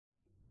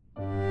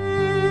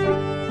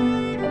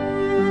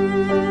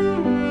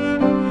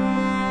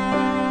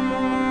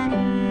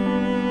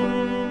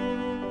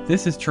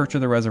This is Church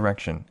of the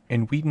Resurrection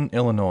in Wheaton,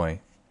 Illinois.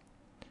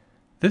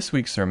 This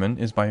week's sermon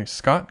is by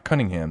Scott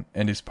Cunningham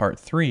and is part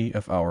 3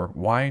 of our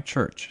Why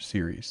Church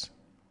series.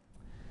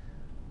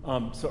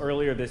 So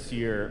earlier this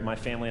year, my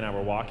family and I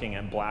were walking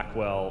at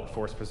Blackwell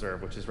Forest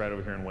Preserve, which is right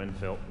over here in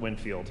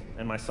Winfield,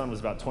 and my son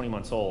was about 20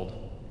 months old.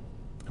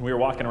 And we were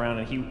walking around,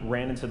 and he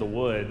ran into the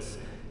woods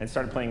and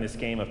started playing this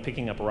game of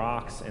picking up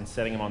rocks and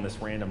setting them on this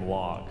random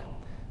log,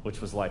 which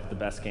was like the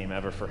best game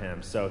ever for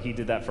him. So he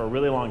did that for a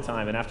really long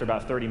time, and after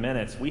about 30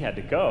 minutes, we had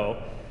to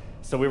go.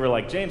 So we were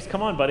like, James,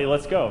 come on, buddy,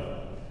 let's go.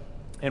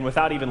 And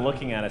without even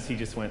looking at us, he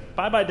just went,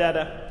 bye-bye,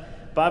 Dada,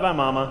 bye-bye,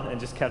 Mama, and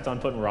just kept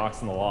on putting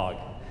rocks in the log,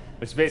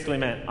 which basically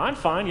meant, I'm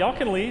fine, y'all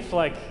can leave.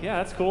 Like,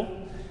 yeah, that's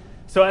cool.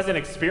 So as an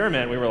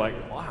experiment, we were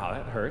like, wow,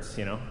 that hurts,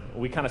 you know.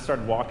 We kind of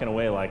started walking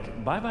away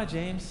like, bye-bye,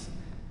 James.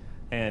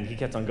 And he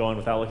kept on going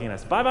without looking at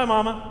us, bye-bye,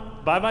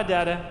 Mama, bye-bye,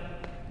 Dada.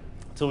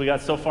 Until we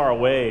got so far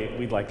away,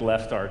 we'd like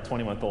left our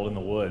 20-month-old in the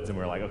woods, and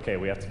we were like, okay,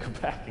 we have to go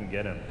back and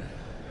get him.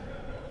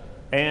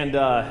 And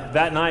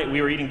that night,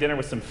 we were eating dinner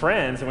with some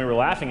friends, and we were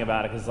laughing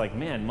about it, because like,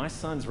 man, my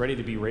son's ready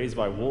to be raised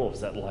by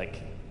wolves at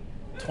like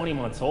 20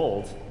 months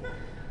old.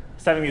 I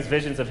was having these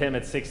visions of him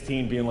at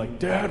 16 being like,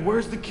 Dad,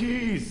 where's the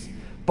keys?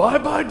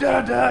 Bye-bye,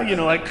 Dada, you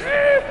know, like,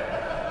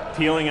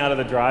 peeling out of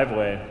the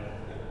driveway.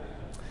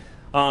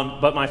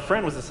 But my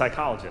friend was a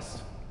psychologist.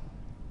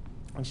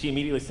 And she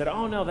immediately said,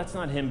 oh, no, that's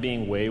not him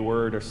being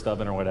wayward or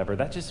stubborn or whatever.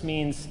 That just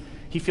means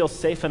he feels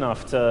safe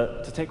enough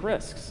to take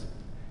risks.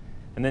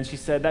 And then she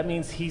said, that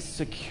means he's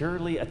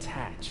securely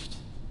attached.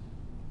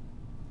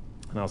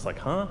 And I was like,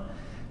 huh?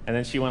 And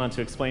then she went on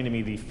to explain to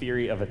me the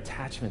theory of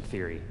attachment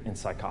theory in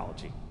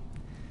psychology.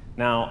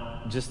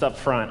 Now, just up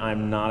front,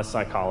 I'm not a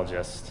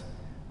psychologist.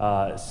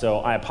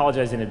 So I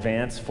apologize in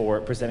advance for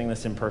presenting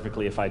this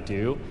imperfectly if I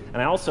do.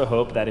 And I also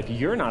hope that if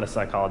you're not a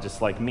psychologist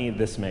like me,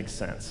 this makes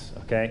sense,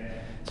 okay?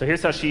 So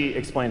here's how she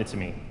explained it to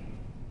me.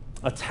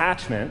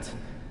 Attachment,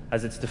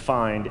 as it's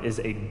defined, is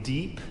a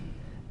deep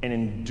and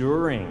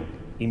enduring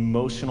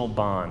emotional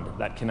bond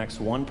that connects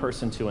one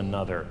person to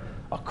another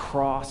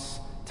across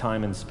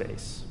time and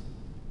space.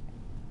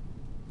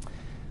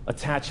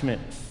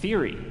 Attachment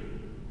theory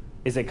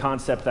is a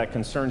concept that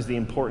concerns the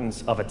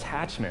importance of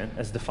attachment,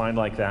 as defined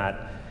like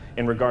that,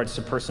 in regards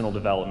to personal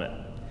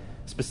development.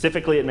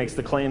 Specifically, it makes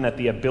the claim that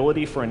the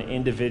ability for an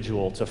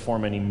individual to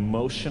form an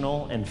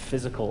emotional and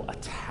physical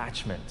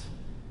attachment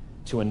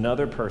to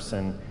another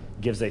person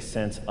gives a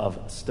sense of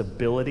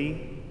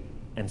stability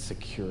and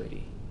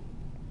security.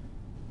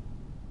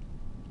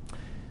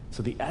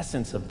 So the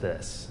essence of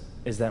this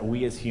is that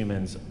we as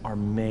humans are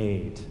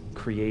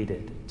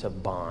created to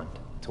bond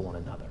to one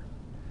another.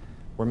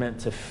 We're meant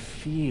to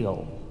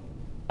feel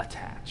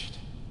attached.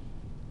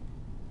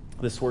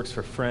 This works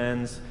for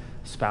friends,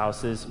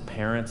 spouses,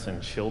 parents,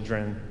 and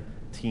children,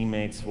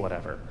 teammates,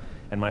 whatever.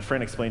 And my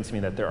friend explained to me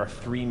that there are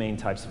 3 main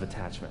types of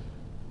attachment.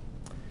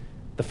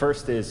 The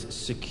first is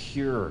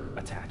secure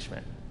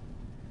attachment.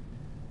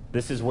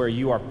 This is where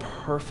you are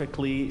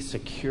perfectly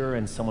secure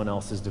in someone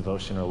else's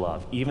devotion or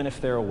love. Even if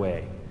they're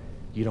away,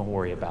 you don't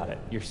worry about it.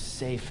 You're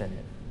safe in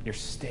it. You're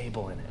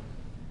stable in it.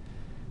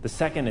 The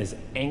second is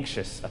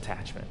anxious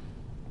attachment.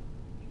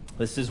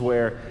 This is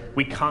where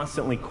we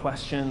constantly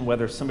question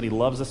whether somebody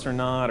loves us or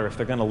not, or if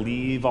they're going to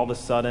leave all of a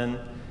sudden.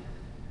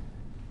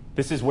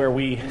 This is where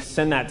we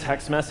send that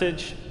text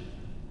message,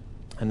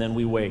 and then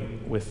we wait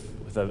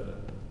with a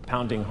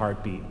pounding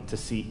heartbeat to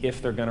see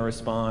if they're going to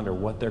respond or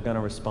what they're going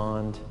to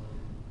respond.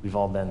 We've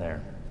all been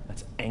there.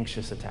 That's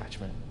anxious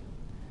attachment.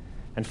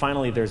 And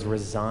finally, there's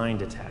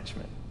resigned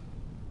attachment,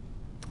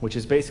 which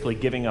is basically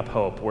giving up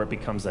hope, where it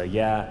becomes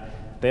yeah,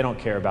 they don't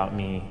care about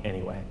me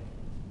anyway.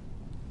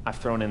 I've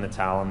thrown in the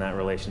towel in that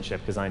relationship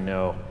because I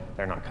know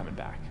they're not coming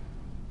back.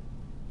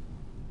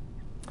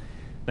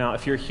 Now,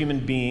 if you're a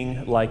human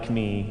being like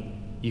me,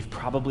 you've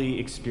probably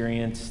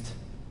experienced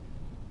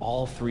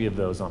all 3 of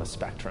those on a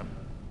spectrum.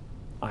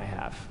 I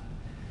have.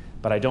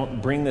 But I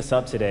don't bring this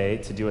up today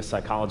to do a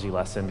psychology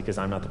lesson because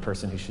I'm not the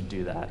person who should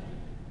do that.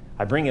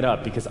 I bring it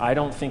up because I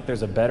don't think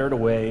there's a better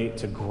way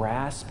to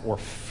grasp or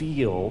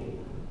feel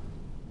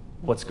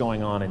what's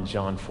going on in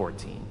John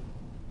 14.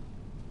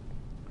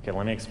 Okay,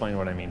 let me explain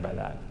what I mean by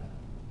that.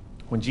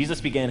 When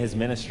Jesus began his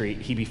ministry,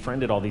 he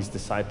befriended all these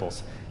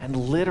disciples, and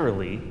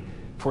literally,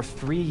 for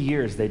 3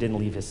 years, they didn't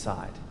leave his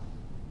side.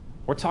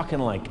 We're talking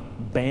like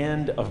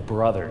band of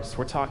brothers.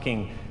 We're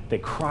talking they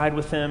cried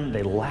with him,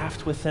 they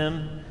laughed with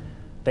him,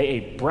 they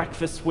ate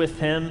breakfast with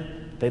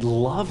him, they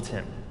loved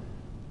him.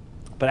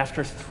 But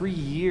after 3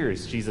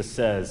 years, Jesus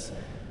says,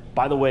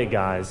 by the way,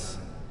 guys,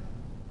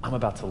 I'm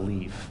about to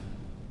leave.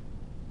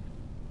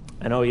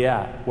 And oh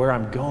yeah, where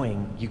I'm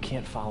going, you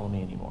can't follow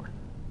me anymore.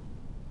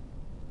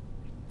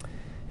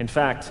 In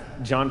fact,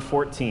 John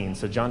 14,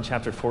 so John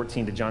chapter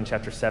 14 to John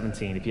chapter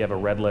 17, if you have a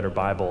red letter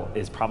Bible,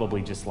 is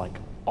probably just like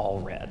all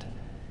red.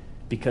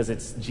 Because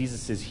it's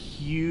Jesus'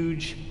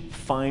 huge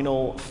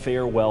final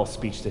farewell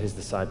speech to his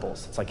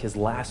disciples. It's like his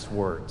last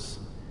words.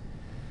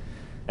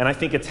 And I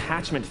think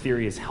attachment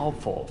theory is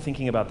helpful,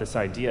 thinking about this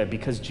idea,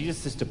 because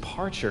Jesus'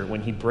 departure,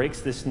 when he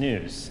breaks this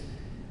news,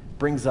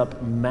 brings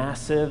up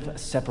massive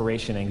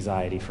separation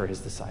anxiety for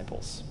his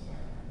disciples.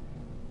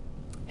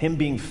 Him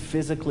being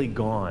physically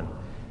gone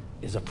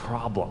is a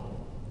problem.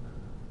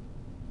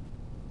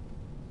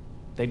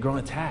 They'd grown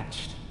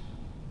attached.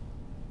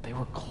 They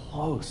were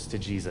close to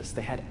Jesus.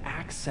 They had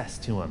access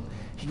to him.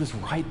 He was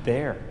right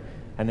there.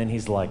 And then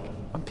he's like,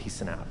 I'm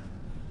peacing out.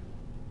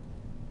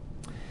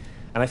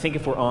 And I think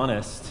if we're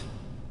honest,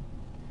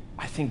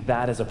 I think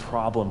that is a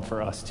problem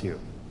for us too.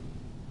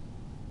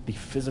 The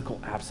physical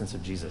absence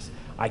of Jesus.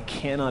 I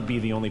cannot be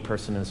the only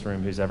person in this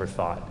room who's ever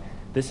thought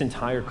this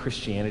entire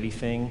Christianity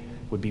thing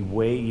would be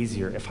way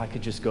easier if I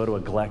could just go to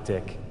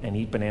Eclectic and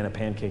eat banana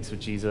pancakes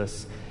with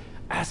Jesus,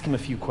 ask him a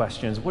few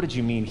questions. What did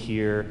you mean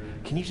here?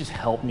 Can you just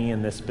help me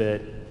in this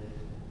bit?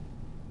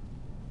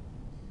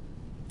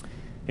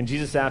 In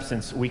Jesus'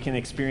 absence, we can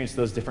experience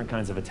those different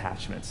kinds of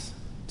attachments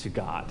to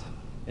God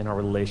in our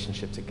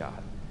relationship to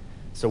God.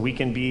 So we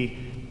can be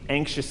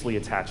anxiously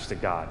attached to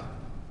God,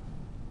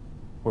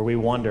 where we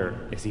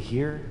wonder, is he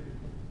here?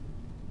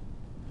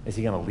 Is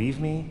he going to leave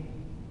me?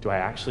 Do I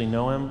actually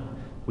know him?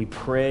 We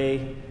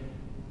pray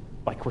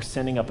like we're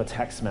sending up a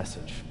text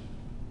message.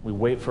 We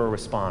wait for a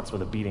response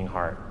with a beating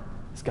heart.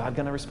 Is God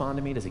going to respond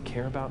to me? Does he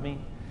care about me?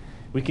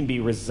 We can be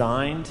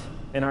resigned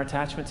in our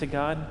attachment to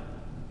God.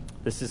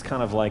 This is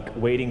kind of like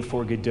waiting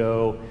for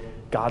Godot.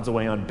 God's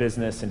away on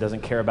business and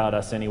doesn't care about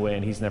us anyway,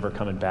 and he's never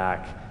coming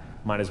back.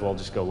 Might as well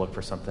just go look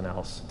for something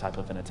else, type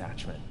of an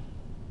attachment.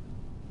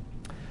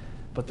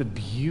 But the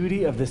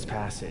beauty of this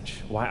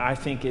passage, why I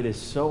think it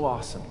is so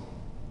awesome,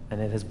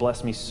 and it has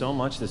blessed me so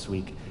much this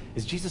week,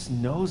 is Jesus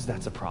knows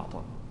that's a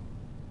problem.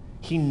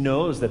 He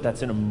knows that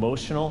that's an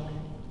emotional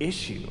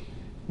issue.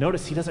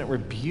 Notice he doesn't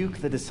rebuke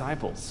the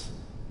disciples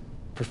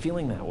for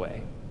feeling that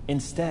way.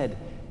 Instead,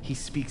 he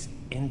speaks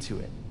into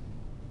it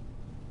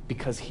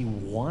because he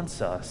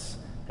wants us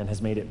and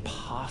has made it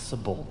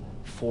possible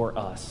for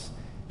us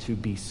to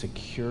be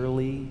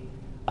securely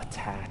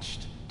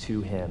attached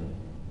to him,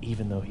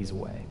 even though he's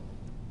away.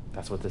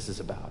 That's what this is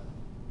about.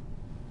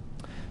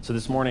 So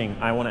this morning,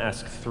 I want to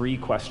ask 3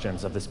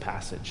 questions of this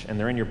passage, and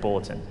they're in your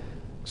bulletin.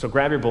 So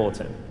grab your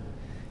bulletin.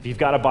 If you've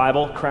got a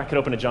Bible, crack it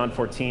open to John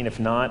 14. If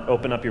not,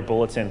 open up your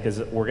bulletin, because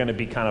we're going to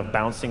be kind of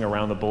bouncing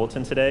around the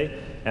bulletin today.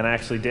 And I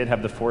actually did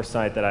have the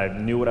foresight that I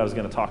knew what I was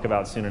going to talk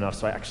about soon enough,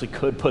 so I actually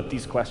could put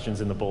these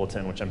questions in the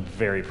bulletin, which I'm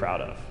very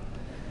proud of.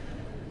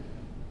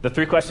 The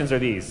 3 questions are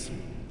these.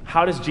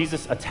 How does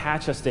Jesus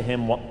attach us to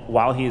him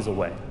while he is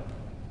away?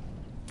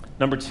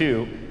 Number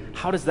 2,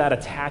 how does that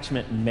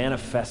attachment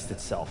manifest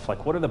itself?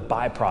 Like, what are the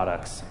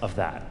byproducts of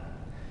that?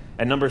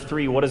 And number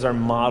 3, what is our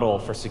model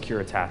for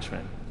secure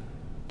attachment?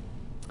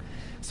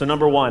 So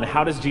number 1,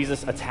 how does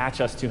Jesus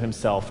attach us to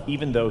himself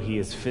even though he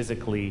is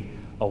physically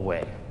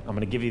away? I'm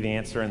going to give you the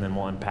answer and then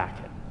we'll unpack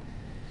it.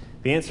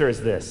 The answer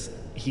is this.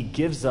 He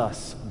gives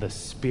us the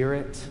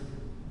spirit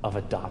of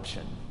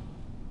adoption.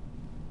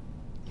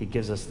 He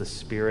gives us the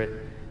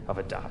spirit of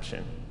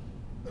adoption.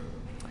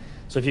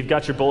 So if you've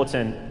got your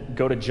bulletin,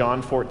 go to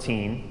John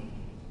 14.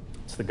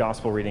 It's the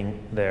gospel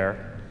reading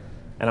there.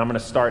 And I'm going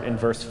to start in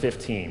verse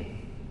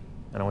 15.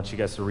 And I want you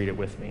guys to read it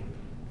with me.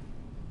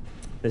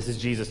 This is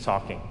Jesus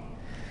talking.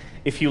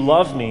 If you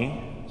love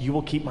me, you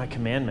will keep my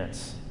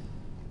commandments.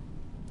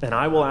 And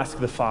I will ask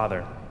the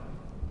Father,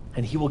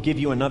 and he will give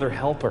you another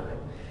helper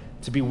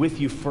to be with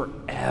you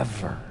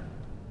forever,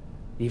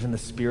 even the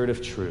Spirit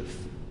of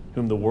truth,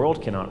 whom the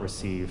world cannot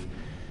receive,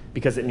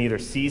 because it neither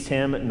sees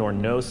him nor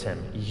knows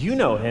him. You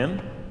know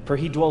him, for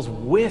he dwells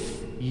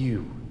with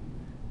you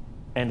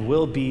and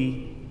will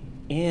be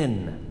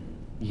in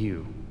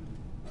you.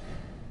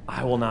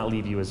 I will not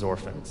leave you as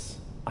orphans.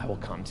 I will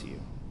come to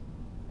you.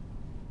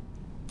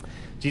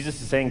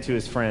 Jesus is saying to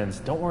his friends,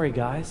 don't worry,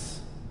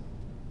 guys.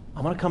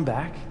 I'm going to come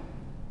back.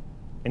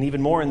 And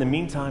even more, in the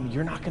meantime,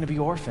 you're not going to be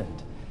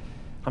orphaned.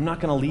 I'm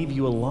not going to leave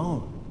you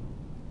alone.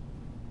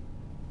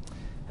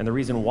 And the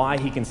reason why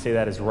he can say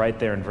that is right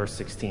there in verse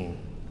 16.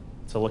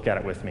 So look at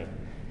it with me.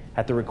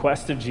 At the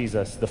request of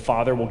Jesus, the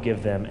Father will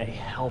give them a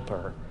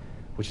helper,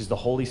 which is the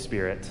Holy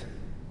Spirit.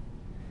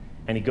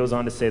 And he goes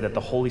on to say that the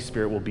Holy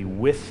Spirit will be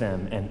with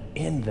them and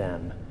in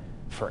them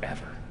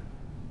forever.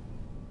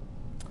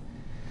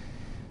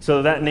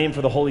 So that name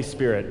for the Holy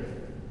Spirit,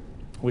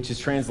 which is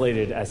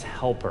translated as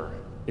helper,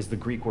 is the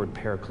Greek word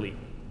paraclete.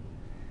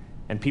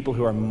 And people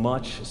who are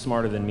much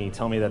smarter than me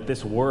tell me that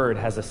this word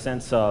has a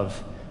sense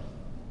of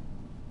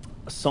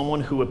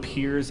someone who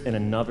appears in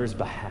another's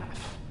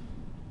behalf.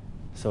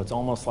 So it's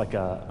almost like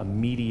a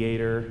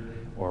mediator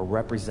or a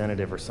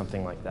representative or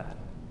something like that.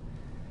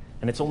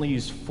 And it's only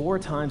used 4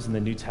 times in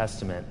the New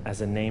Testament as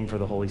a name for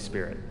the Holy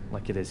Spirit,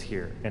 like it is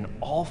here. And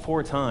all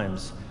 4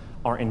 times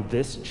are in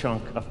this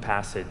chunk of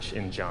passage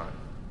in John,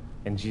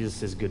 in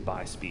Jesus'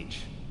 goodbye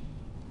speech.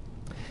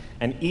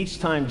 And each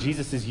time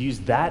Jesus has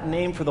used that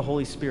name for the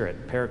Holy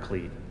Spirit,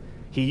 Paraclete,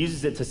 he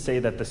uses it to say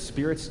that the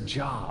Spirit's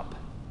job,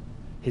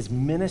 his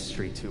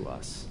ministry to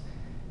us,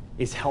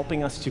 is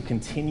helping us to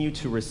continue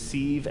to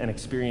receive and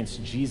experience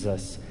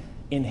Jesus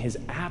in his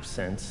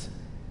absence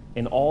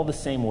in all the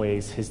same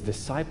ways his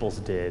disciples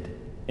did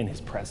in his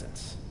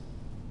presence.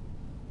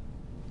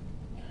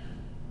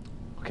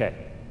 Okay,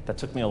 that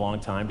took me a long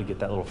time to get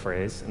that little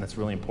phrase, and that's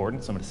really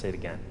important, so I'm going to say it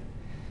again.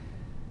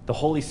 The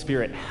Holy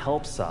Spirit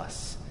helps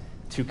us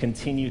to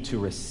continue to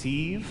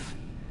receive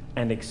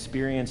and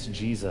experience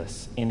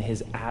Jesus in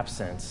his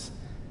absence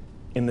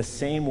in the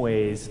same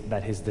ways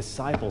that his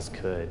disciples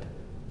could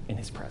in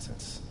his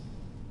presence.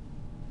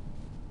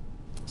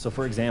 So,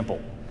 for example,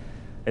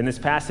 in this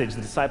passage,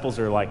 the disciples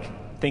are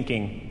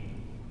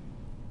thinking,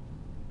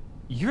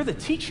 you're the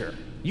teacher.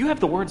 You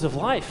have the words of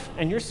life,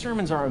 and your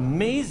sermons are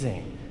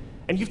amazing,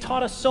 and you've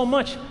taught us so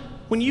much.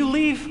 When you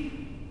leave,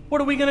 what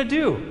are we going to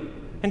do?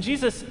 And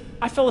Jesus,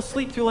 I fell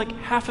asleep through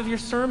half of your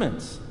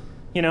sermons.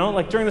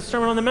 During the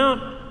Sermon on the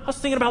Mount, I was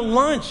thinking about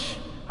lunch.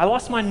 I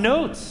lost my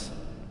notes.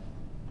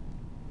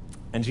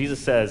 And Jesus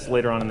says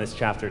later on in this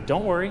chapter,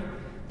 don't worry,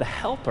 the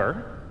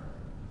Helper,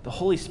 the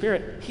Holy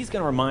Spirit, he's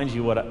going to remind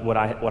you what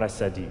I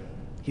said to you.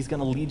 He's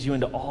going to lead you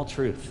into all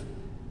truth.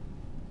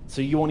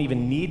 So you won't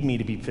even need me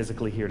to be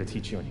physically here to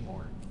teach you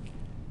anymore.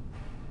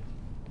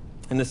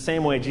 In the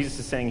same way, Jesus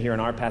is saying here in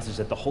our passage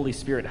that the Holy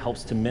Spirit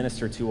helps to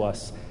minister to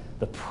us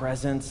the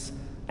presence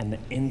and the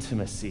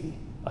intimacy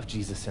of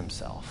Jesus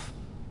himself.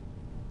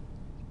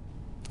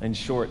 In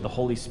short, the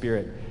Holy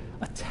Spirit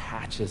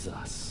attaches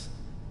us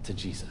to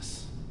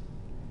Jesus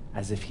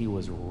as if he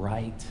was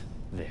right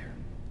there.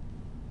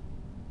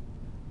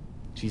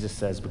 Jesus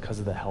says, because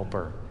of the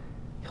Helper,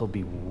 he'll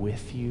be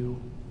with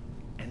you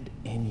and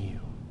in you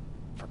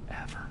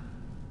forever.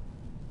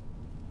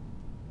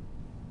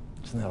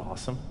 Isn't that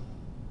awesome?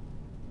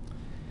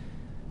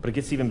 But it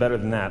gets even better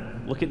than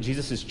that. Look at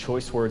Jesus'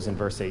 choice words in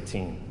verse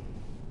 18.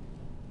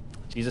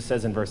 Jesus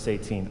says in verse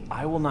 18,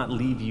 I will not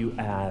leave you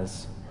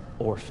as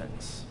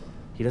orphans.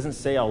 He doesn't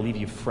say I'll leave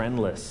you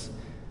friendless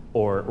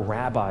or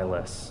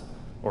rabbi-less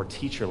or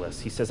teacherless.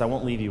 He says I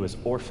won't leave you as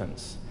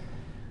orphans.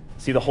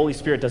 See, the Holy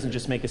Spirit doesn't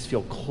just make us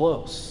feel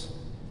close.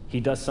 He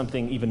does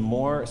something even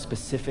more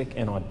specific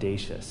and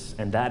audacious,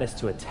 and that is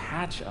to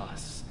attach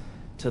us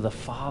to the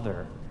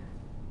Father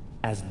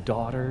as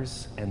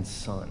daughters and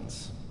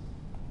sons.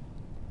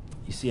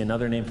 You see,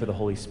 another name for the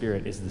Holy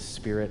Spirit is the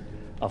Spirit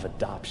of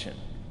adoption.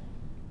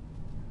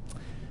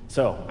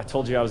 So, I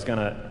told you I was going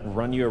to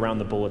run you around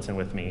the bulletin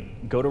with me.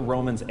 Go to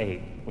Romans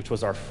 8, which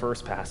was our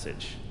first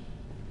passage.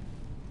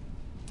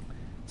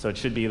 So it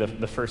should be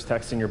the first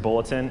text in your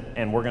bulletin,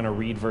 and we're going to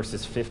read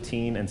verses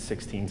 15 and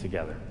 16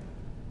 together.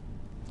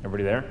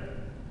 Everybody there?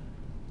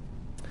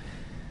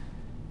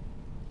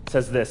 It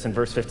says this in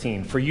verse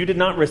 15, for you did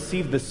not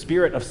receive the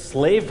spirit of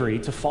slavery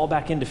to fall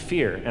back into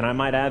fear. And I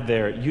might add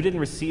there, you didn't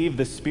receive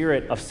the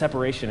spirit of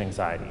separation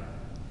anxiety.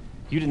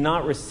 You did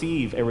not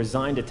receive a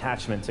resigned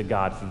attachment to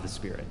God through the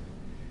Spirit.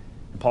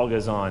 And Paul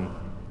goes on,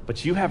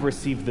 but you have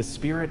received the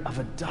spirit of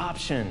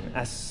adoption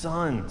as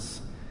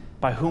sons,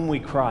 by whom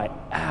we cry,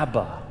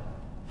 Abba,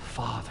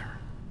 Father.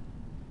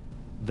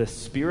 The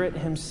Spirit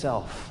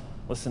himself,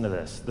 listen to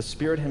this, the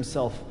Spirit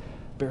himself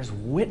bears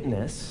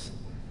witness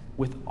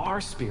with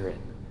our spirit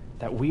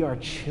that we are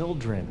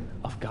children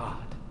of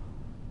God.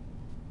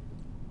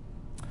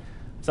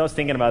 So I was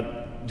thinking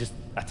about just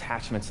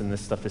attachments and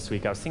this stuff this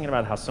week. I was thinking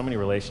about how so many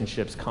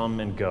relationships come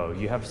and go.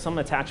 You have some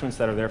attachments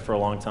that are there for a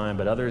long time,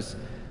 but others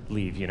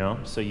leave,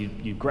 So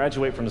you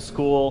graduate from the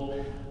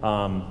school,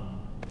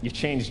 you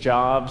change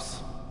jobs,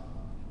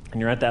 and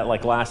you're at that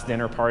last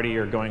dinner party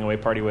or going away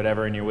party,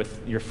 whatever, and you're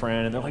with your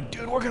friend, and they're like,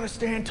 dude, we're going to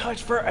stay in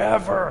touch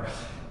forever.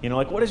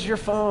 What is your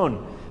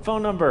phone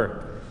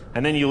number?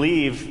 And then you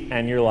leave,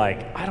 and you're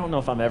like, I don't know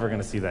if I'm ever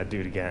going to see that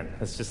dude again.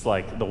 It's just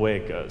the way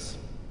it goes.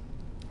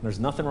 There's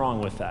nothing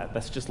wrong with that.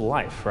 That's just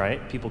life,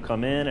 right? People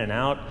come in and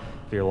out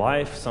of your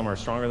life. Some are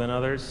stronger than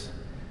others.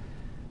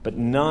 But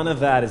none of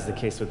that is the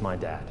case with my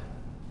dad.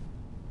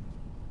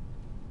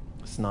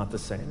 It's not the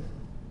same.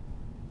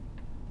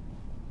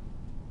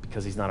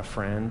 Because he's not a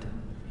friend.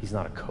 He's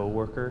not a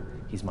coworker.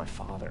 He's my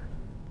father.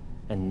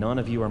 And none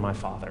of you are my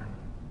father.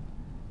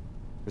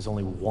 There's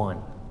only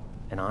one.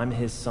 And I'm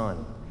his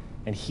son.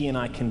 And he and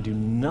I can do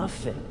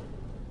nothing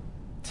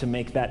to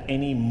make that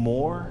any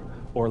more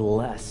or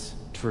less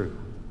true.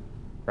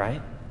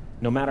 Right?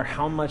 No matter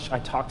how much I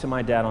talk to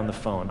my dad on the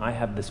phone, I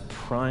have this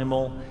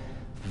primal,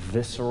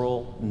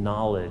 visceral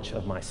knowledge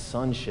of my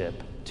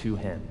sonship to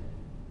him.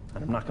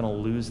 And I'm not going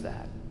to lose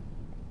that.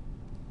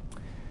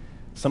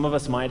 Some of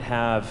us might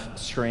have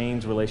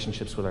strained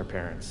relationships with our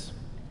parents,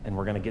 and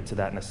we're going to get to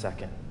that in a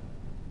second.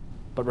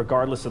 But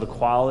regardless of the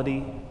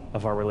quality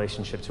of our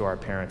relationship to our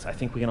parents, I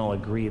think we can all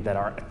agree that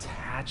our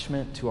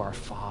attachment to our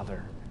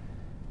Father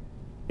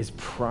is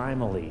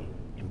primally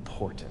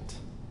important,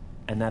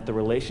 and that the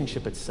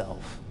relationship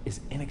itself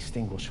is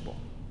inextinguishable,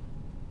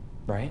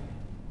 right?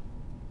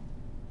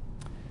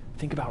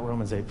 Think about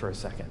Romans 8 for a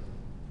second.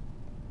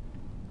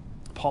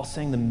 Paul's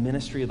saying the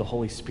ministry of the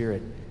Holy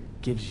Spirit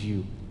gives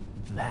you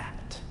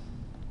that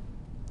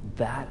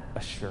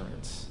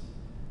assurance.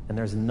 And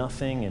there's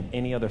nothing in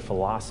any other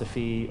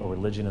philosophy or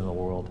religion in the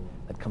world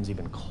that comes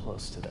even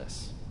close to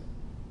this.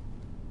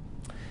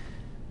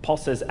 Paul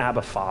says,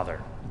 Abba,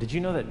 Father. Did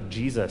you know that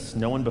Jesus,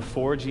 no one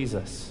before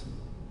Jesus,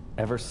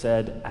 ever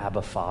said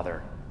Abba,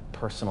 Father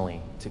personally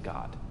to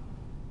God?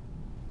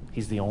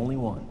 He's the only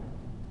one.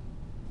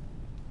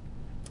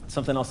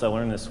 Something else I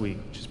learned this week,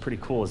 which is pretty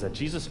cool, is that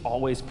Jesus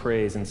always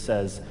prays and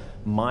says,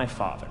 "My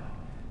Father,"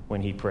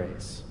 when he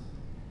prays.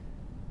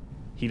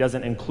 He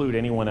doesn't include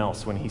anyone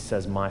else when he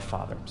says, "My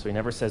Father." So he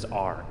never says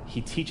 "our."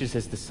 He teaches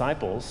his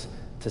disciples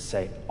to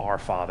say "our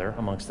Father"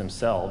 amongst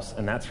themselves,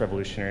 and that's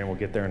revolutionary, and we'll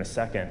get there in a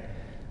second.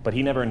 But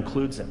he never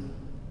includes him.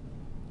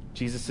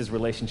 Jesus'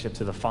 relationship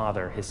to the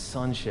Father, his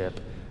sonship,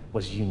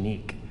 was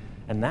unique.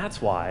 And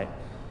that's why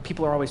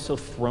people are always so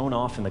thrown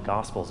off in the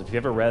Gospels. If you've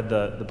ever read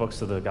the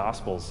books of the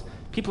Gospels,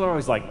 people are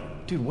always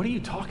like, "Dude, what are you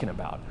talking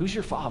about? Who's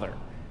your father?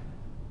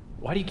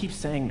 Why do you keep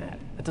saying that?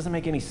 That doesn't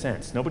make any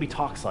sense. Nobody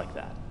talks like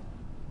that."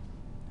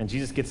 And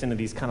Jesus gets into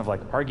these kind of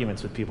like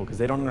arguments with people because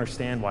they don't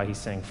understand why he's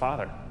saying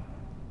Father.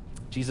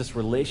 Jesus'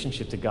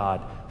 relationship to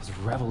God was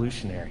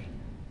revolutionary.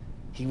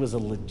 He was a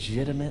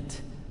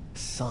legitimate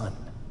son.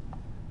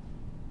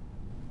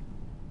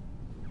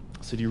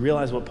 So do you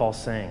realize what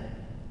Paul's saying?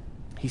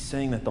 He's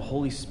saying that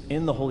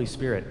in the Holy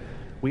Spirit,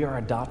 we are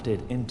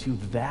adopted into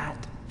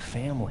that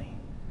family.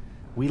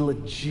 We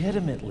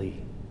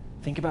legitimately,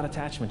 think about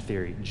attachment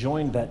theory,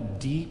 joined that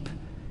deep,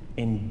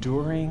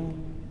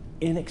 enduring,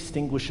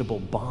 inextinguishable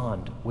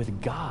bond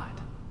with God.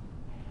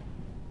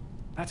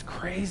 That's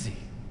crazy.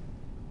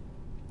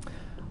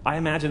 I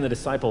imagine the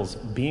disciples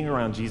being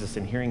around Jesus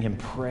and hearing him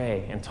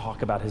pray and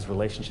talk about his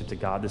relationship to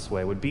God this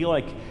way would be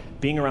like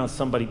being around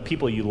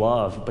people you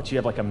love, but you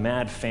have like a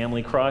mad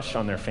family crush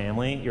on their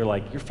family. You're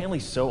like, your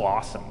family's so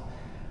awesome.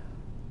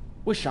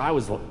 Wish I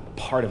was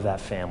part of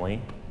that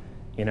family,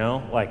 you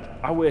know? Like,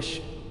 I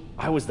wish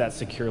I was that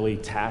securely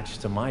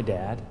attached to my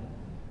dad.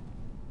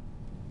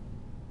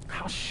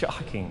 How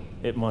shocking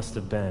it must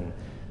have been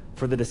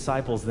for the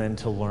disciples then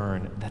to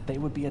learn that they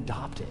would be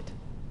adopted.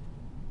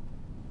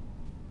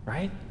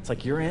 Right? It's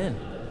like, you're in.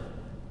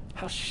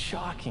 How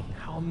shocking,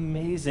 how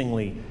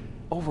amazingly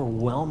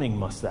overwhelming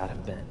must that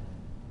have been?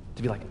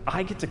 To be like,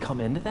 I get to come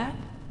into that?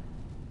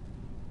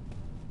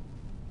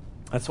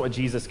 That's why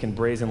Jesus can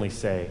brazenly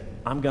say,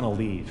 "I'm going to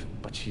leave,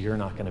 but you're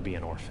not going to be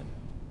an orphan.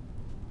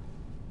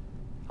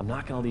 I'm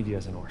not going to leave you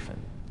as an orphan."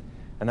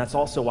 And that's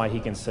also why he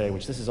can say,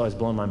 which this has always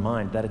blown my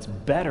mind, that it's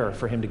better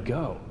for him to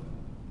go.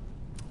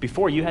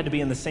 Before, you had to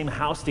be in the same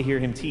house to hear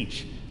him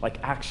teach. Like,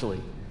 actually.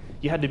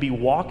 You had to be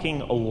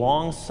walking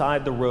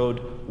alongside the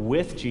road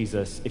with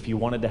Jesus if you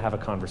wanted to have a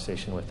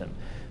conversation with him.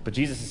 But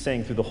Jesus is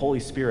saying through the Holy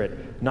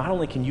Spirit, not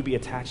only can you be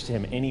attached to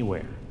him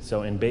anywhere,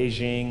 so in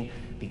Beijing,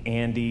 the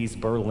Andes,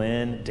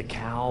 Berlin,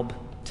 DeKalb,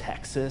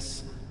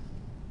 Texas,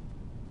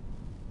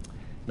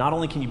 not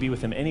only can you be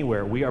with him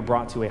anywhere, we are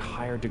brought to a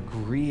higher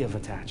degree of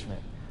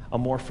attachment, a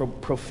more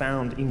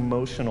profound,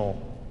 emotional,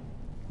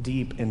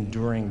 deep,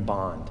 enduring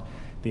bond,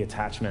 the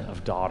attachment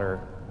of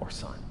daughter or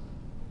son.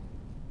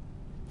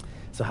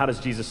 So how does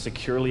Jesus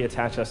securely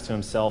attach us to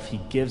himself?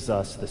 He gives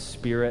us the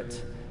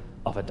spirit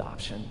of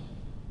adoption.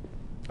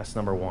 That's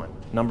number one.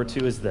 Number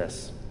two is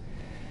this.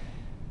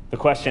 The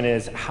question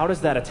is, how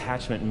does that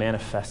attachment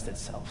manifest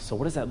itself? So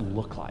what does that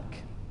look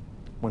like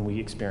when we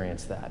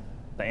experience that?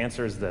 The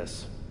answer is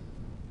this: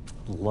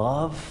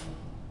 love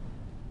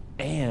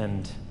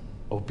and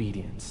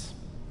obedience.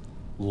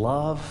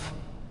 Love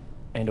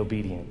and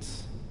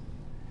obedience.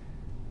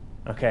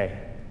 Okay,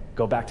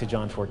 go back to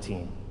John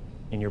 14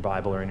 in your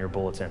Bible or in your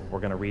bulletin. We're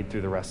going to read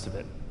through the rest of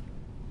it.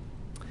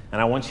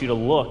 And I want you to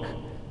look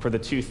for the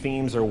two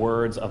themes or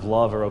words of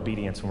love or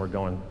obedience when we're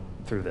going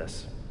through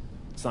this.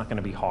 It's not going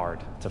to be hard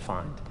to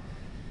find.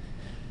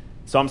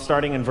 So I'm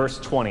starting in verse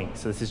 20.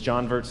 So this is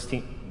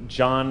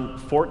John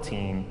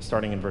 14,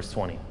 starting in verse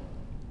 20.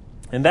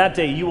 "In that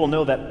day you will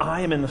know that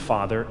I am in the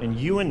Father, and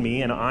you in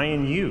me, and I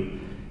in you.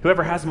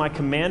 Whoever has my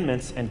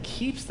commandments and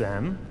keeps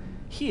them,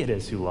 he it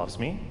is who loves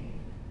me.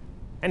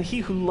 And he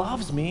who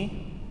loves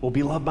me will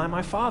be loved by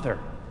my Father,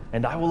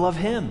 and I will love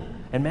him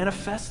and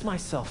manifest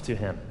myself to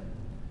him."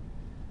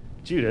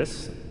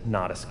 Judas,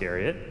 not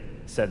Iscariot,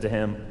 said to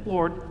him,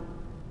 "Lord,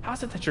 how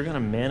is it that you're going to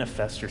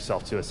manifest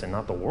yourself to us and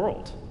not the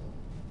world?"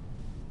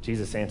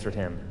 Jesus answered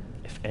him,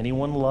 "If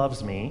anyone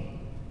loves me,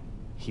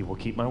 he will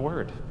keep my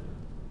word,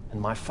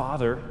 and my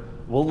Father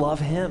will love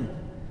him,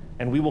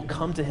 and we will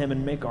come to him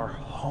and make our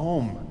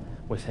home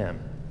with him.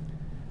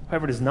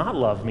 Whoever does not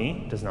love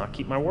me does not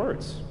keep my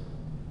words.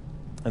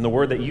 And the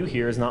word that you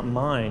hear is not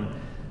mine,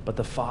 but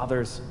the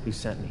Father's who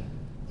sent me."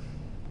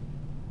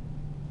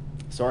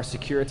 So our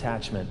secure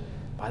attachment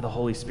by the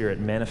Holy Spirit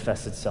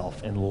manifests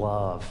itself in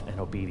love and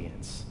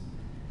obedience.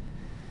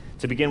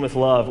 To begin with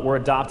love, we're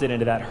adopted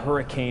into that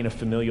hurricane of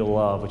familial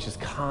love, which is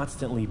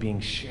constantly being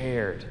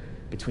shared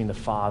between the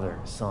Father,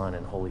 Son,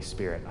 and Holy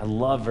Spirit. I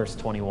love verse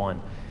 21.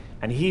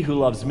 "And he who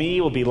loves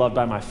me will be loved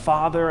by my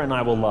Father, and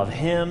I will love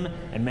him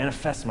and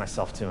manifest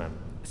myself to him."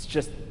 It's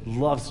just,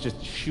 love's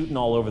just shooting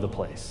all over the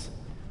place.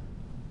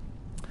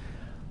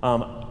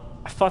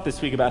 I thought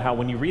this week about how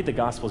when you read the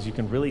Gospels, you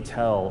can really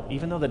tell,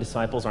 even though the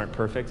disciples aren't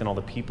perfect and all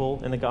the people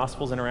in the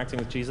Gospels interacting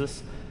with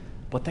Jesus,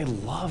 but they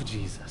love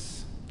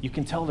Jesus. You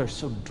can tell they're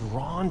so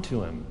drawn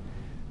to him.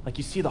 Like,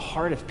 you see the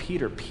heart of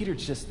Peter.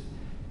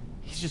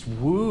 He's just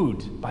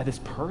wooed by this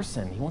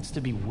person. He wants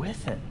to be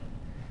with him.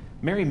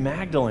 Mary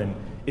Magdalene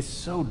is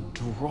so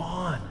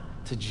drawn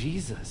to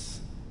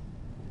Jesus.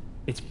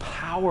 It's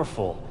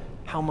powerful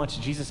how much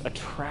Jesus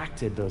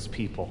attracted those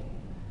people.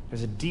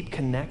 There's a deep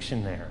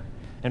connection there.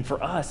 And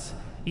for us,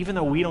 even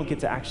though we don't get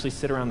to actually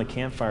sit around the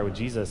campfire with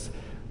Jesus,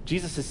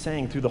 Jesus is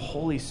saying through the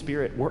Holy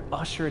Spirit, we're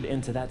ushered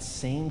into that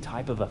same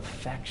type of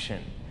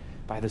affection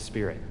by the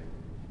Spirit.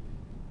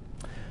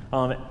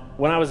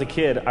 When I was a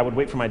kid, I would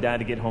wait for my dad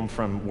to get home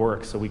from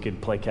work so we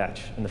could play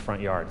catch in the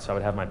front yard. So I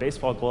would have my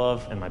baseball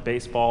glove and my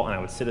baseball, and I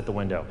would sit at the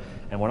window.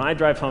 And when I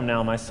drive home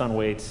now, my son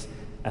waits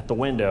at the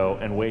window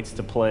and waits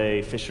to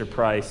play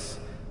Fisher-Price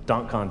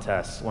dunk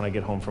contests when I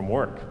get home from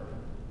work.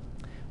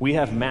 We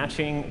have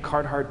matching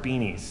Carhartt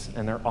beanies,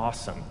 and they're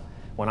awesome.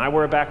 When I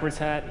wear a backwards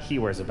hat, he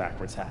wears a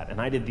backwards hat. And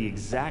I did the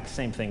exact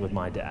same thing with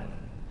my dad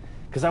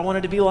because I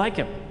wanted to be like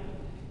him.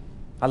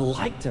 I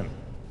liked him.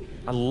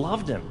 I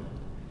loved him.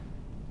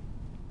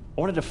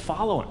 I wanted to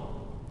follow him.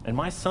 And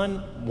my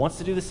son wants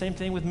to do the same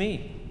thing with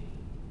me.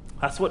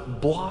 That's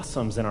what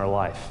blossoms in our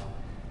life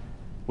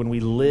when we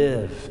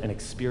live and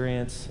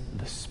experience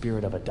the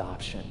spirit of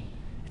adoption.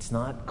 It's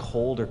not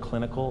cold or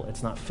clinical.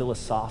 It's not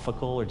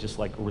philosophical or just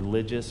like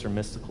religious or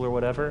mystical or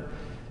whatever.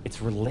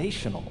 It's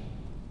relational.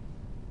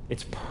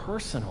 It's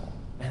personal.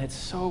 And it's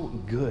so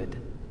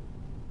good.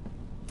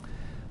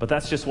 But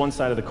that's just one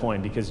side of the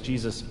coin because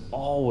Jesus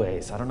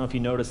always, I don't know if you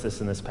notice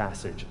this in this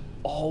passage,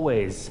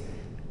 always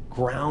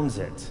grounds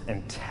it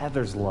and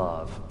tethers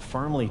love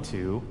firmly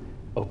to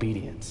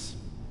obedience.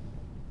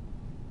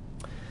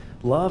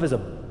 Love is a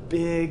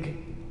big,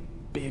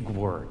 big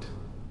word.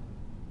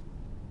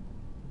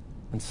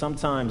 And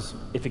sometimes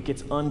if it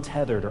gets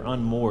untethered or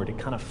unmoored, it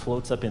kind of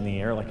floats up in the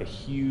air like a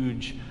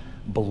huge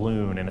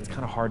balloon, and it's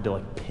kind of hard to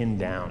like pin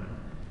down.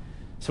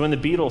 So when the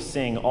Beatles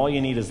sing, "All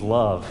you need is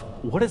love,"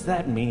 what does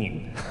that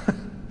mean?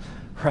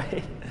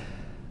 Right?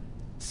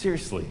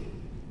 Seriously,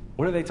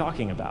 what are they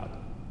talking about?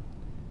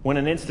 When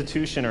an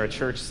institution or a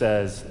church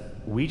says,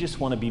 "We just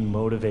want to be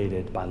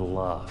motivated by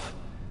love,"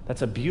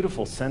 that's a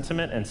beautiful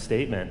sentiment and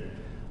statement,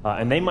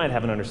 and they might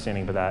have an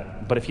understanding of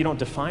that, but if you don't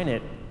define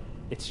it,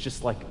 it's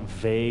just like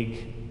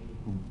vague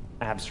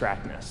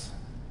abstractness.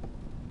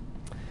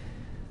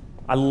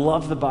 I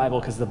love the Bible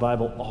because the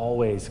Bible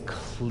always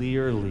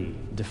clearly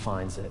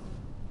defines it.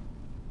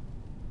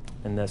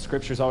 And the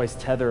scriptures always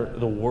tether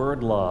the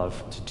word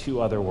love to two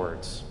other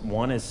words.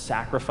 One is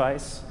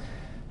sacrifice,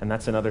 and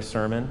that's another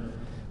sermon.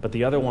 But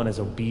the other one is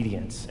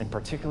obedience. And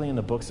particularly in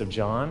the books of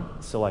John,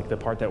 so like the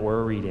part that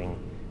we're reading,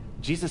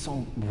 Jesus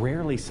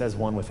rarely says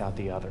one without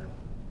the other.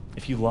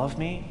 If you love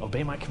me,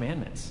 obey my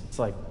commandments. It's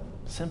like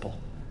simple.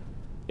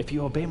 If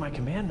you obey my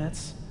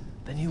commandments,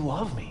 then you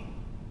love me.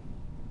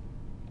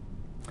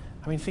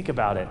 I mean, think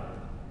about it.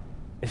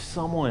 If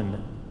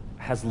someone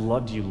has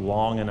loved you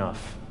long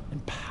enough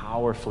and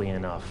powerfully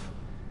enough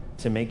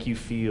to make you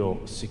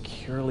feel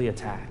securely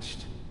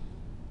attached,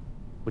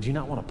 would you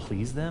not want to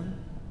please them?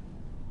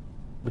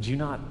 Would you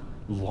not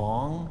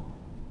long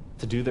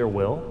to do their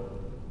will?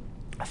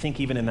 I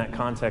think even in that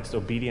context,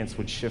 obedience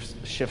would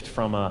shift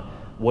from a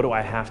what do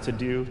I have to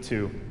do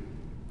to,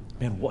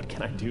 man, what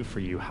can I do for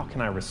you? How can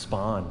I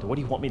respond? What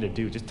do you want me to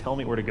do? Just tell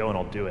me where to go and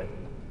I'll do it.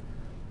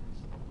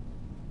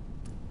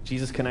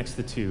 Jesus connects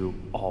the two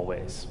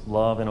always,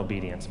 love and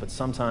obedience. But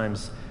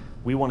sometimes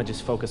we want to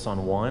just focus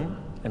on one,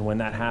 and when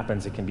that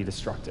happens, it can be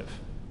destructive.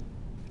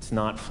 It's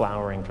not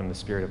flowering from the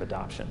spirit of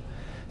adoption.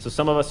 So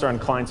some of us are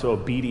inclined to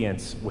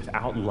obedience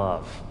without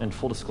love. And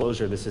full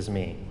disclosure, this is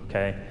me,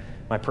 okay?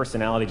 My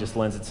personality just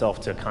lends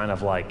itself to kind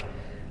of like,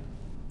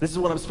 this is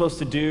what I'm supposed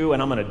to do,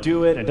 and I'm going to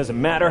do it. It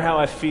doesn't matter how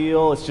I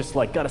feel. It's just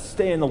like, got to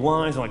stay in the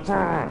lines. I'm like,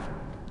 Argh.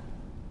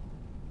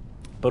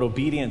 But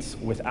obedience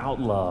without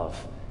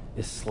love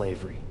is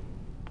slavery.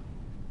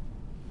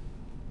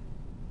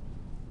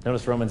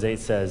 Notice Romans 8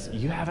 says,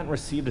 you haven't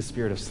received a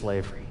spirit of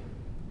slavery.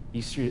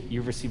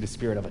 You've received a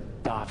spirit of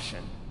adoption.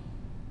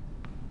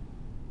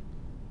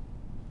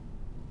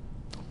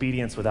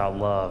 Obedience without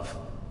love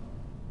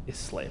is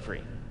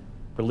slavery.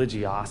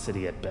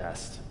 Religiosity at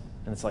best.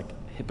 And it's like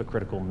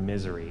hypocritical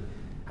misery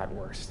at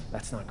worst.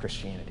 That's not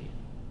Christianity.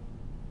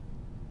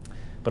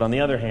 But on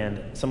the other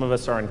hand, some of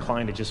us are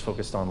inclined to just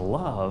focus on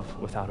love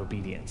without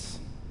obedience.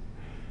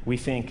 We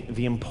think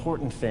the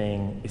important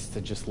thing is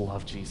to just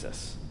love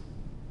Jesus,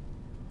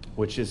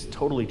 which is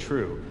totally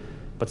true.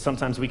 But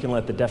sometimes we can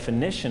let the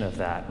definition of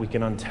that, we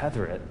can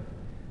untether it,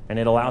 and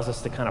it allows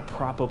us to kind of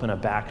prop open a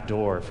back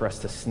door for us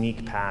to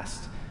sneak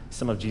past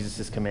some of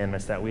Jesus'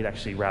 commandments that we'd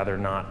actually rather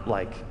not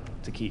like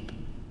to keep.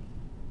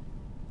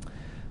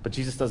 But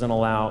Jesus doesn't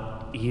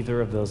allow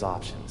either of those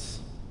options,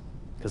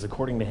 because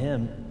according to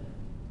him,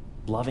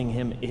 loving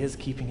him is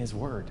keeping his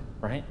word,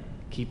 right?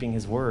 Keeping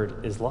his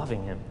word is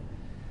loving him.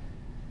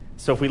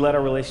 So if we let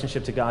our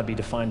relationship to God be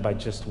defined by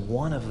just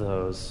one of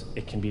those,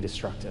 it can be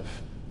destructive.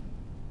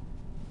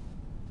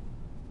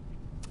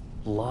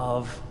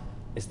 Love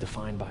is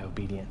defined by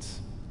obedience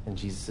in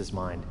Jesus'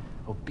 mind.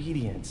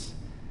 Obedience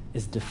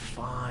is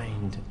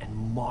defined and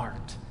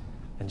marked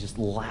and just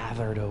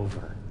lathered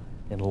over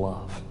in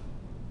love.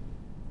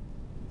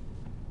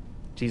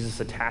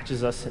 Jesus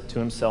attaches us to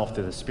himself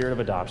through the Spirit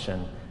of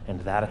adoption, and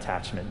that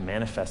attachment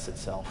manifests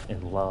itself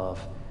in love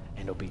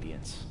and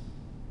obedience.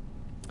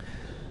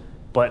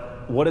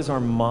 But what is our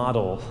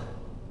model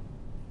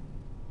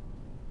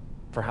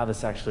for how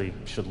this actually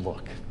should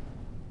look,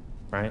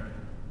 right?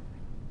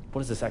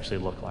 What does this actually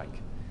look like?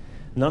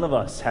 None of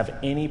us have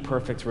any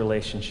perfect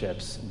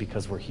relationships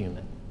because we're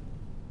human.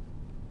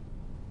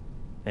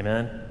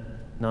 Amen?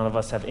 None of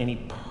us have any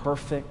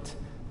perfect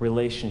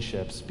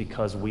relationships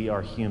because we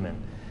are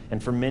human.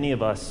 And for many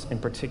of us, in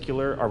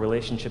particular, our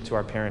relationship to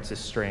our parents is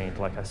strained,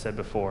 like I said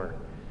before,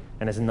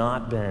 and has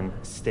not been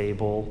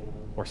stable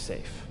or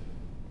safe.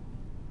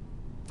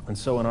 And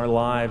so in our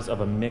lives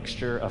of a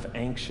mixture of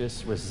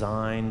anxious,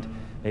 resigned,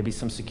 maybe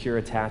some secure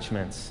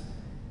attachments,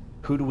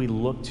 who do we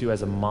look to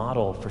as a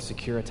model for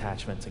secure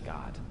attachment to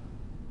God?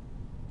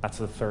 That's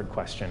the third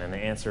question, and the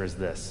answer is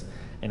this.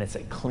 And it's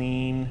a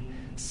clean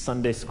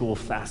Sunday school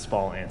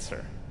fastball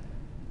answer.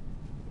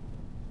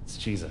 It's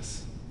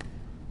Jesus.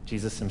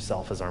 Jesus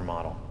himself is our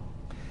model.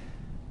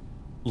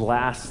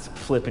 Last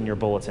flip in your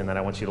bulletin that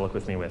I want you to look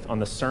with me with. On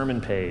the sermon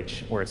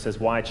page where it says,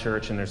 Why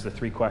Church? And there's the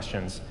 3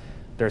 questions.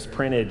 There's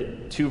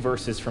printed 2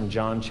 verses from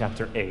John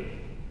chapter 8.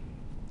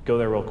 Go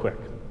there real quick.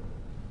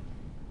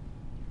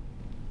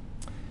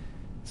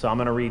 So I'm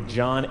going to read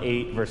John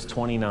 8, verse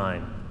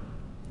 29.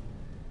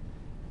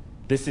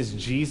 This is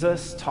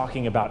Jesus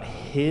talking about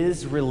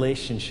his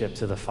relationship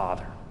to the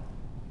Father.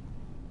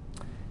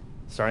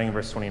 Starting in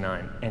verse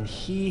 29. And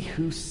he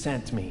who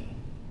sent me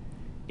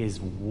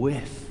is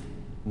with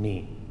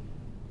me.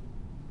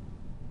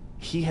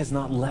 He has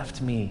not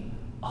left me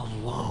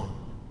alone.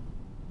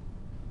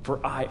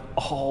 For I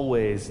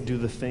always do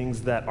the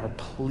things that are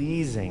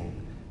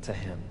pleasing to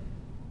him.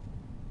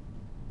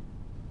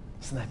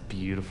 Isn't that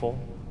beautiful?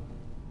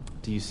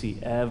 Do you see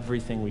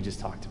everything we just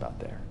talked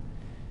about there?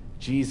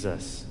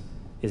 Jesus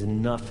is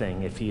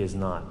nothing if he is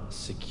not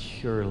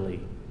securely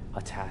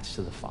attached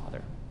to the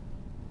Father.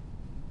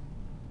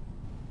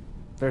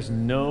 There's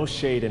no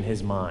shade in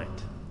his mind.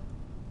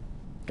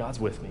 God's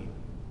with me.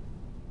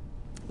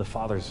 The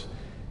Father's,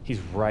 he's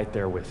right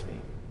there with me.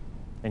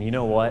 And you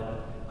know what?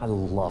 I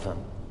love him.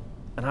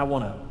 And I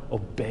want to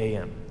obey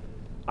him.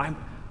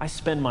 I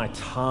spend my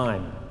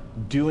time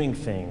doing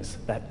things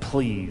that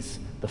please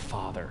the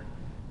Father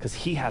because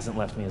he hasn't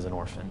left me as an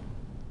orphan.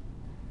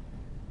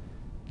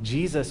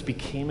 Jesus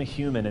became a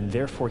human, and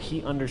therefore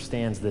he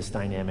understands this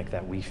dynamic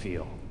that we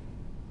feel.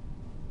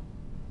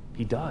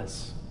 He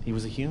does. He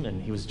was a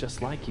human. He was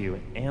just like you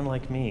and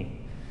like me.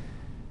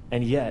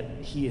 And yet,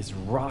 he is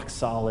rock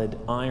solid,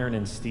 iron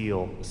and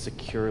steel,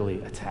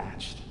 securely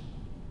attached.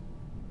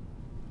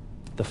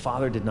 The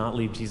Father did not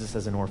leave Jesus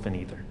as an orphan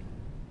either.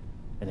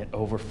 And it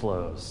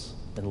overflows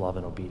in love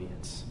and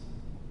obedience.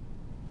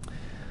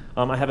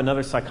 I have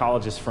another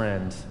psychologist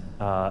friend.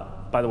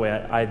 By the way,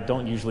 I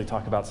don't usually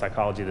talk about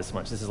psychology this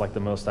much. This is like the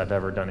most I've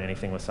ever done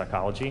anything with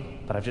psychology.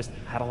 But I've just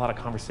had a lot of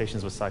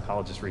conversations with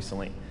psychologists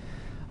recently.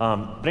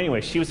 But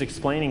anyway, she was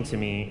explaining to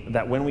me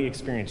that when we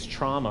experience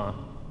trauma,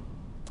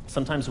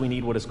 sometimes we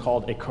need what is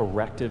called a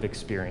corrective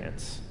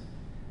experience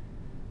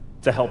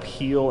to help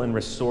heal and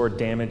restore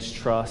damaged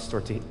trust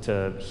or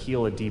to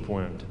heal a deep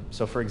wound.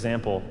 So for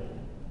example,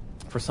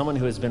 for someone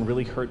who has been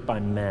really hurt by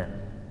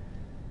men,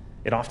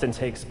 it often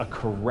takes a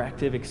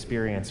corrective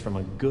experience from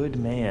a good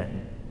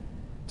man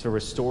to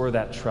restore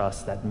that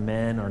trust that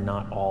men are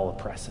not all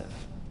oppressive.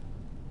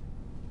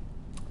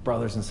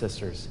 Brothers and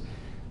sisters,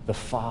 the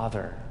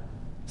Father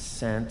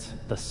sent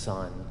the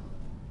Son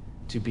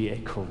to be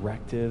a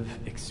corrective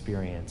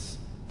experience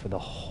for the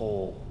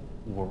whole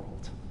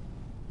world.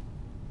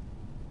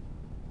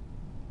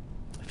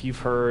 If you've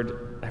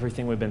heard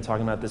everything we've been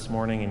talking about this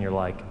morning and you're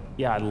like,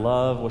 yeah, I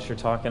love what you're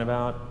talking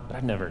about, but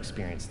I've never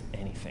experienced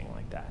anything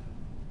like that.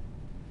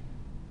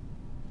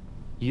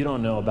 You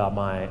don't know about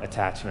my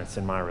attachments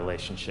and my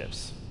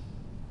relationships.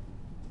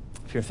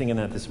 If you're thinking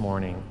that this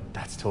morning,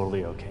 that's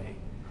totally okay.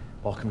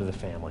 Welcome to the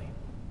family.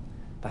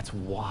 That's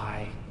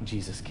why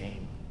Jesus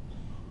came.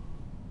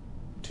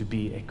 To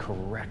be a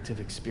corrective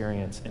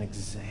experience, an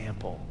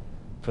example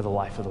for the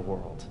life of the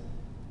world.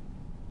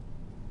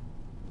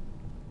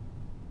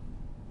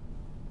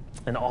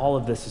 And all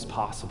of this is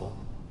possible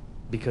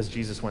because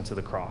Jesus went to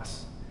the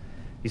cross.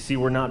 You see,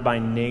 we're not by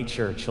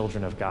nature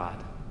children of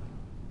God.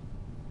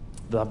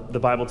 The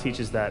Bible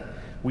teaches that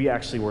we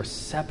actually were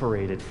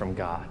separated from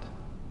God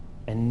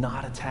and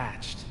not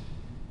attached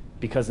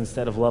because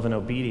instead of love and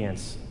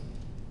obedience,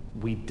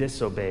 we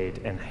disobeyed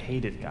and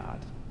hated God.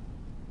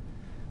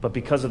 But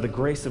because of the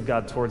grace of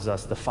God towards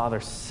us, the Father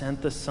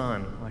sent the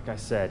Son, like I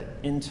said,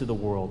 into the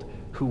world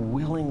who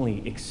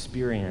willingly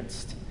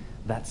experienced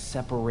that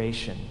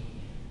separation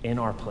in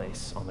our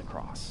place on the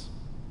cross.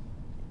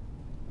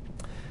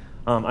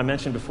 I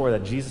mentioned before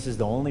that Jesus is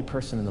the only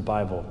person in the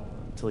Bible,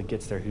 until he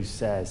gets there, who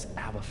says,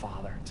 Abba,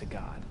 Father, to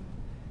God.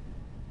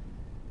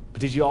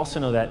 But did you also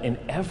know that in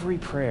every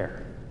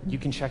prayer, you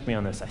can check me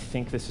on this, I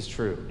think this is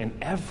true, in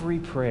every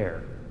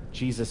prayer,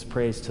 Jesus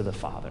prays to the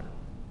Father.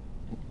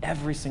 In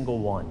every single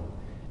one,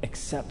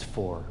 except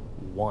for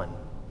one.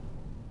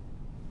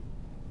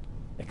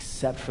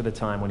 except for the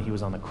time when he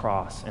was on the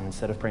cross, and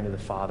instead of praying to the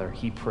Father,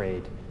 he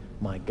prayed,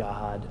 my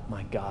God,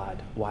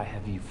 why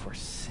have you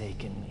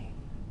forsaken me?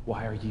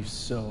 Why are you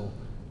so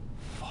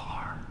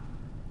far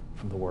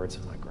from the words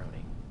of my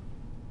groaning?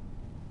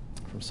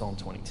 From Psalm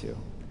 22.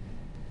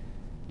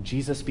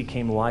 Jesus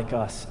became like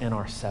us in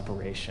our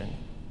separation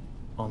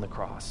on the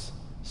cross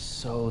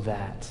so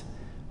that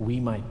we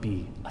might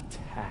be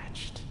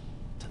attached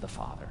to the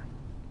Father.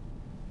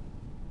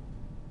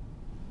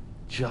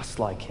 Just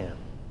like him,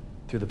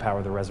 through the power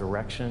of the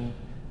resurrection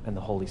and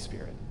the Holy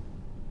Spirit.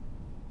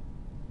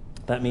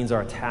 That means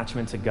our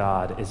attachment to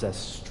God is as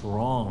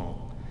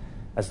strong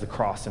as the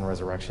cross and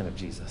resurrection of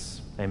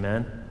Jesus.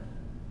 Amen?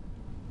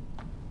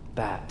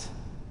 That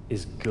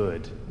is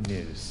good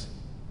news.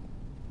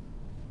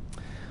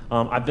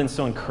 I've been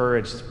so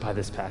encouraged by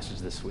this passage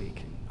this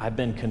week. I've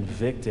been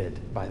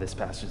convicted by this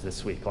passage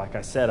this week. Like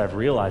I said, I've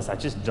realized I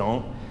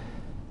don't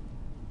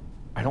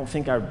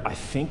think I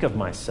think of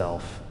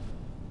myself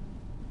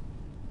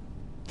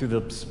through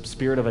the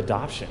spirit of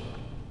adoption.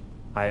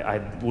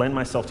 I lend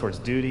myself towards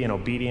duty and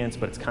obedience,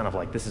 but it's kind of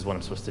like, this is what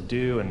I'm supposed to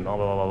do, and blah,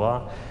 blah, blah, blah,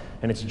 blah.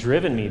 And it's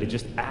driven me to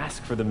just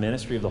ask for the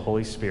ministry of the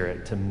Holy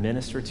Spirit to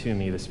minister to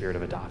me the spirit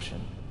of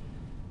adoption.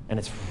 And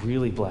it's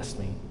really blessed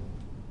me.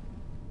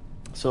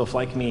 So if,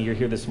 like me, you're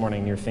here this morning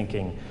and you're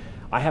thinking,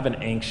 I have an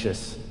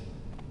anxious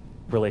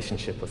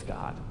relationship with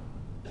God.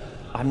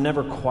 I'm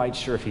never quite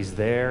sure if he's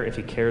there, if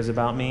he cares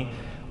about me,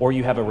 or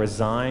you have a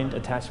resigned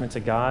attachment to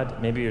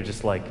God. Maybe you're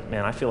just like,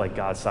 man, I feel like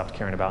God stopped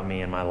caring about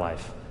me in my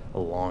life a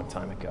long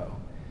time ago.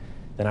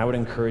 Then I would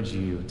encourage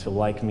you to,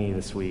 like me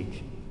this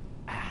week,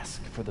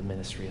 ask for the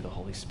ministry of the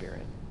Holy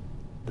Spirit,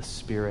 the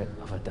spirit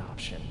of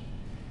adoption.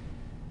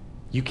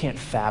 You can't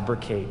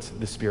fabricate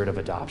the spirit of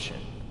adoption.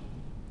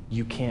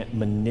 You can't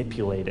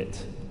manipulate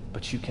it,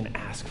 but you can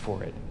ask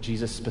for it.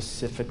 Jesus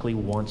specifically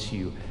wants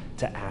you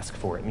to ask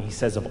for it. And he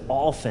says, of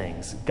all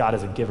things, God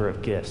is a giver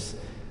of gifts.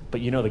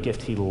 But you know the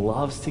gift he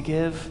loves to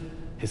give?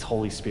 His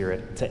Holy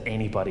Spirit to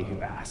anybody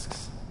who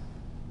asks.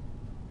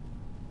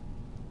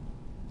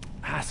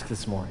 Ask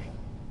this morning.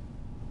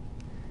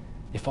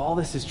 If all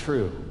this is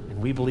true,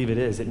 and we believe it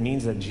is, it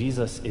means that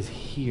Jesus is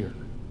here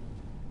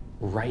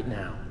right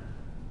now.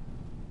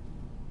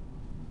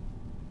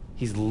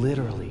 He's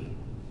literally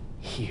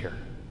here.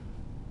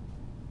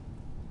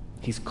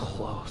 He's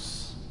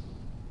close.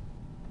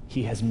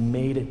 He has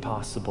made it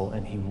possible,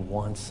 and he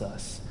wants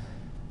us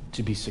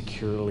to be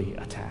securely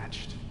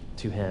attached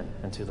to him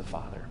and to the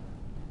Father.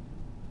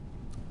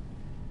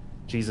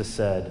 Jesus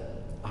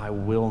said, I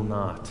will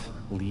not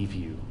leave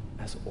you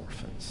as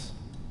orphans.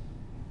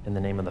 In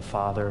the name of the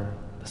Father,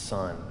 the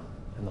Son,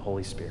 and the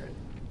Holy Spirit.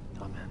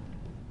 Amen.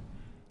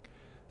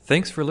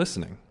 Thanks for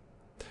listening.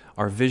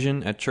 Our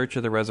vision at Church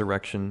of the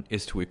Resurrection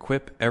is to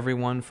equip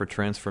everyone for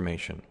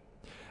transformation.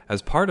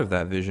 As part of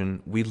that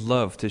vision, we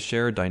love to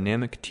share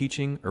dynamic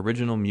teaching,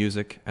 original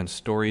music, and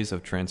stories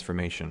of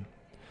transformation.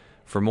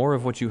 For more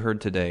of what you heard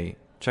today,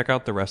 check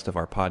out the rest of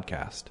our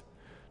podcast.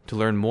 To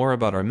learn more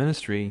about our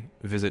ministry,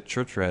 visit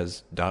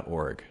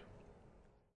churchres.org.